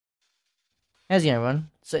How's it going, everyone?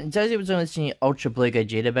 So, in today's episode, we're listening to Ultra Blue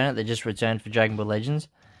Gogeta banner that just returned for Dragon Ball Legends.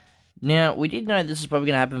 Now, we did know this is probably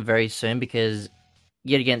going to happen very soon because,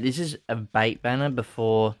 yet again, this is a bait banner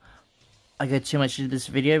before I go too much into this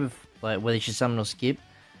video, like whether you should summon or skip.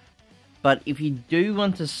 But if you do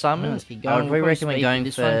want to summon, I would really recommend going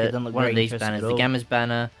for one of these banners, the Gamma's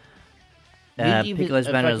banner, Piccolo's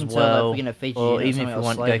banner as well, or even if you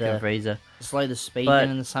want Goku and Frieza. Slow the speed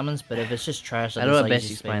in the summons, but if it's just trash, I do my best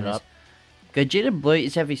to explain this. Gogeta Blue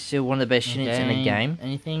is definitely still one of the best units in the game.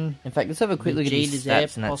 Anything? In fact, let's have a quick look at his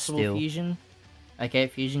stats and that's still. Fusion? Okay,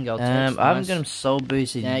 fusion gold. I haven't got him soul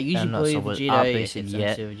boosted. Yeah, usually Blue Vegeta boosted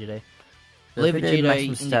yet. Blue Vegeta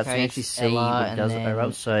maximum stats, you can actually see what does it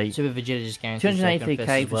up. So Super Vegeta just guarantees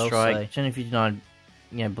 283k for strike, 259,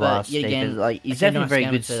 blast. But, again, like he's definitely very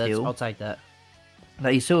good still. I'll take that.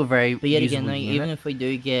 Like he's still a very but yet again, though, unit. Even if we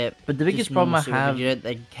do get, but the biggest problem I have, Vegeta,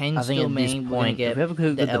 they can I think still at this mean point, get if we have a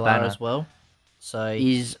look at the banner as well. So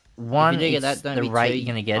is one, if you do get it's that, don't the rate you're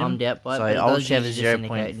gonna get him. So Ultra have a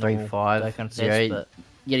 0.35.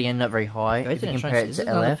 Yet again, not very high. If you compare it to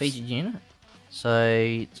LFs, so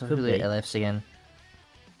it's probably LFs again.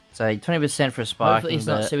 So 20% for a sparking, hopefully it's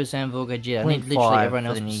not Super Saiyan Gogeta. I need literally 0.5 everyone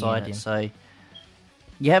else beside him. So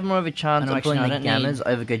you have more of a chance of pulling the Gammas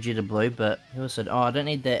over Gogeta Blue, but he said, "Oh, I don't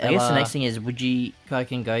need the." I guess the next thing is, would you? Coke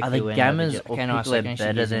and Goku are the Gammas or Piccolo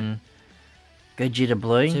better than Gogeta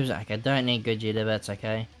Blue? Like, I don't need Gogeta, but that's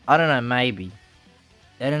okay. I don't know, maybe.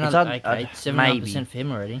 They don't know. Okay, 79% for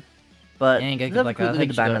him already. But yeah, let's have a quick look at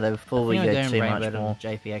the banner though before we go too much more.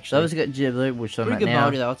 JP actually. So obviously got Gogeta Blue, which I'm at now.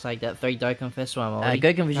 I'll take that. 3 Dokkan Festival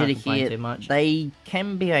Goku and Vegeta here, they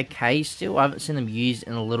can be okay still. I haven't seen them used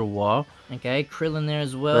in a little while. Okay, Krillin there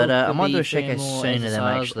as well. But I might do a showcase soon of them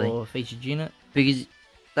actually. Or featured unit. Because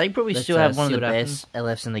they probably still have one of the best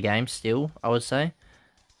LFs in the game still, I would say.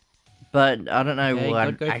 But I don't know what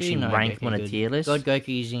I'd actually rank them on a tier list. God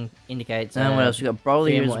Goku indicates... And what else? We've got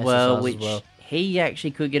Broly here as well, which... He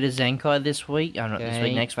actually could get a Zenkai this week. Not this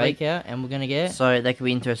week, next week. Out, and we're going to get... So that could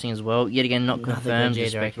be interesting as well. Yet again, not confirmed,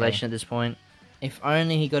 just speculation at this point. If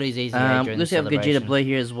only he got his easy during the Let's have Gogeta Blue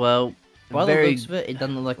here as well. By the looks of it, it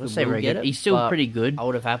doesn't look like we'll get it. He's still pretty good. I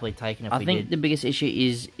would have happily taken it if I think the biggest issue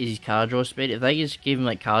is his card draw speed. If they just give him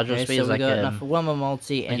like card draw speed, so like for one more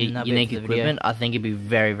multi and unique equipment, I think it'd be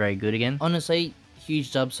very, very good again. Honestly,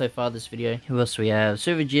 huge dub so far this video. Who else do we have?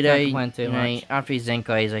 Super Vegeta, after his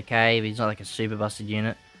Zenkai he's okay, but he's not like a super busted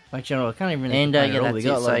unit. Actually, I can't even really and that's we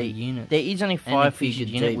got a lot of units. There is only 5 featured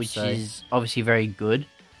unit, which is obviously very good.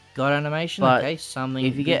 God animation, but okay, something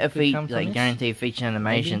if you get a guaranteed feature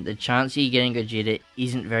animation, the chance of you getting Gogeta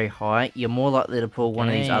isn't very high. You're more likely to pull one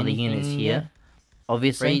of these other units here,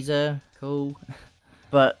 obviously. Frieza, cool.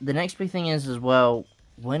 But the next big thing is as well,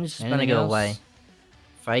 when is this going to go away?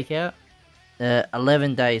 Fake out?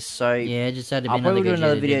 11 days, so yeah, just had to be I'll probably do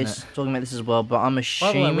another video talking about this as well, but I'm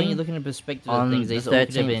assuming by the way, when you look in the perspective of things, these all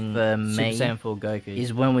could have been for me Super Saiyan 4 Goku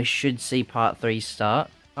is when we should see part 3 start.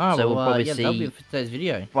 Oh, so we'll probably see. That'll be for today's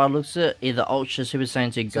video. By the looks at either Ultra Super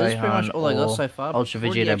Saiyan 2 so Gohan pretty much all I got so far. Ultra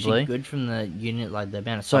Vegeta Blue. Good from the unit, like the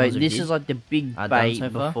amount of so this is like the big bait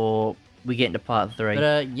before we get into part 3.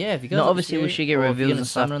 But yeah, if you guys obviously we should get reveals and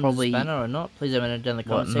stuff probably or not, please let me know down in the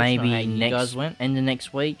comments section maybe next end of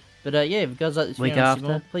next week. But yeah, if you guys like this week video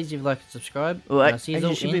after, please leave a like and subscribe. Well, actually,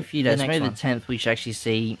 it should be a few days. Maybe the 10th we should actually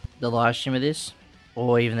see the live stream of this,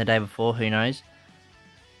 or even the day before. Who knows?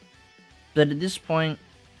 But at this point,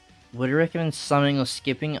 would I recommend summoning or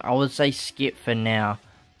skipping? I would say skip for now,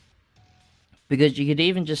 because you could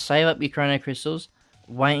even just save up your Chrono Crystals,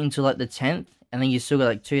 wait until like the 10th, and then you still got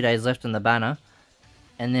like 2 days left on the banner.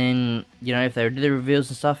 And then if they do the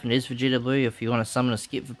reveals and stuff, and it is for Vegeta Blue, if you want to summon or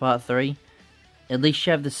skip for part 3. At least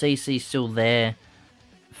you have the CC still there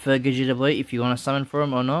for Gogeta Blue if you want to summon for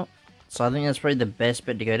him or not. So I think that's probably the best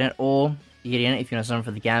bet to go down. Or you get in it if you want to summon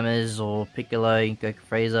for the Gammas or Piccolo, Goku,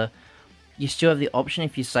 Frieza. You still have the option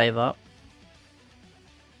if you save up.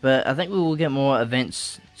 But I think we will get more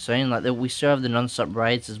events soon. Like we still have the non-stop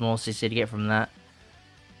raids. There's more CC to get from that.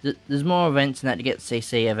 There's more events than that to get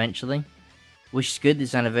CC eventually, which is good.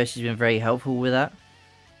 This anniversary's been very helpful with that.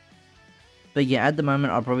 But yeah, at the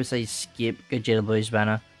moment, I'll probably say skip Gogeta Blue's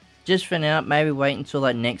banner. Just for now, maybe wait until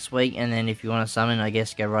like next week, and then if you want to summon, I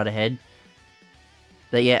guess go right ahead.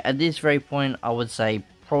 But yeah, at this very point, I would say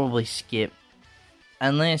probably skip.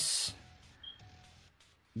 Unless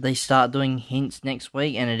they start doing hints next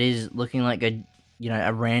week, and it is looking like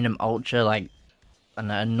a random Ultra, like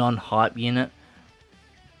a non-hype unit.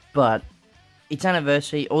 But it's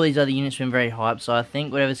anniversary, all these other units have been very hyped, so I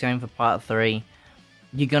think whatever's going for part 3...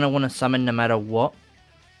 you're going to want to summon no matter what.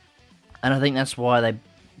 And I think that's why they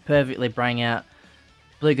perfectly bring out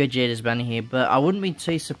Blue Gogeta's banner here, but I wouldn't be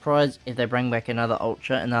too surprised if they bring back another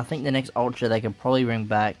Ultra, and I think the next Ultra they could probably bring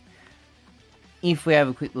back, if we have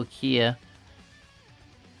a quick look here,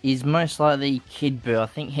 is most likely Kid Buu. I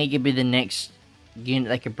think he could be the next unit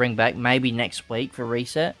they could bring back, maybe next week for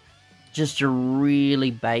reset, just to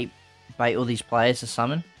really bait all these players to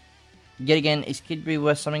summon. Yet again, is Kid Buu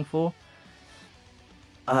worth something for?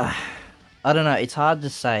 I don't know, it's hard to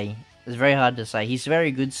say. It's very hard to say. He's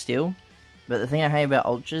very good still, but the thing I hate about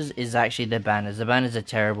Ultras is actually their banners. The banners are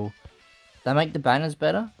terrible. They make the banners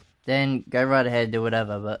better, then go right ahead, do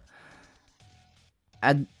whatever, but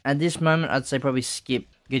at this moment, I'd say probably skip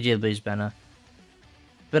Gogeta Blue's banner.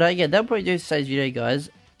 But yeah, that'll probably do today's video, guys.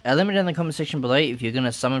 Let me know in the comment section below if you're going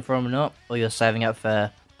to summon for him or not, or you're saving up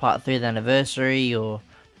for part 3 of the anniversary, or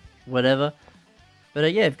whatever.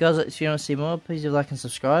 But yeah, if you guys want to see more, please do like and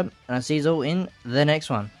subscribe, and I'll see you all in the next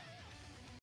one.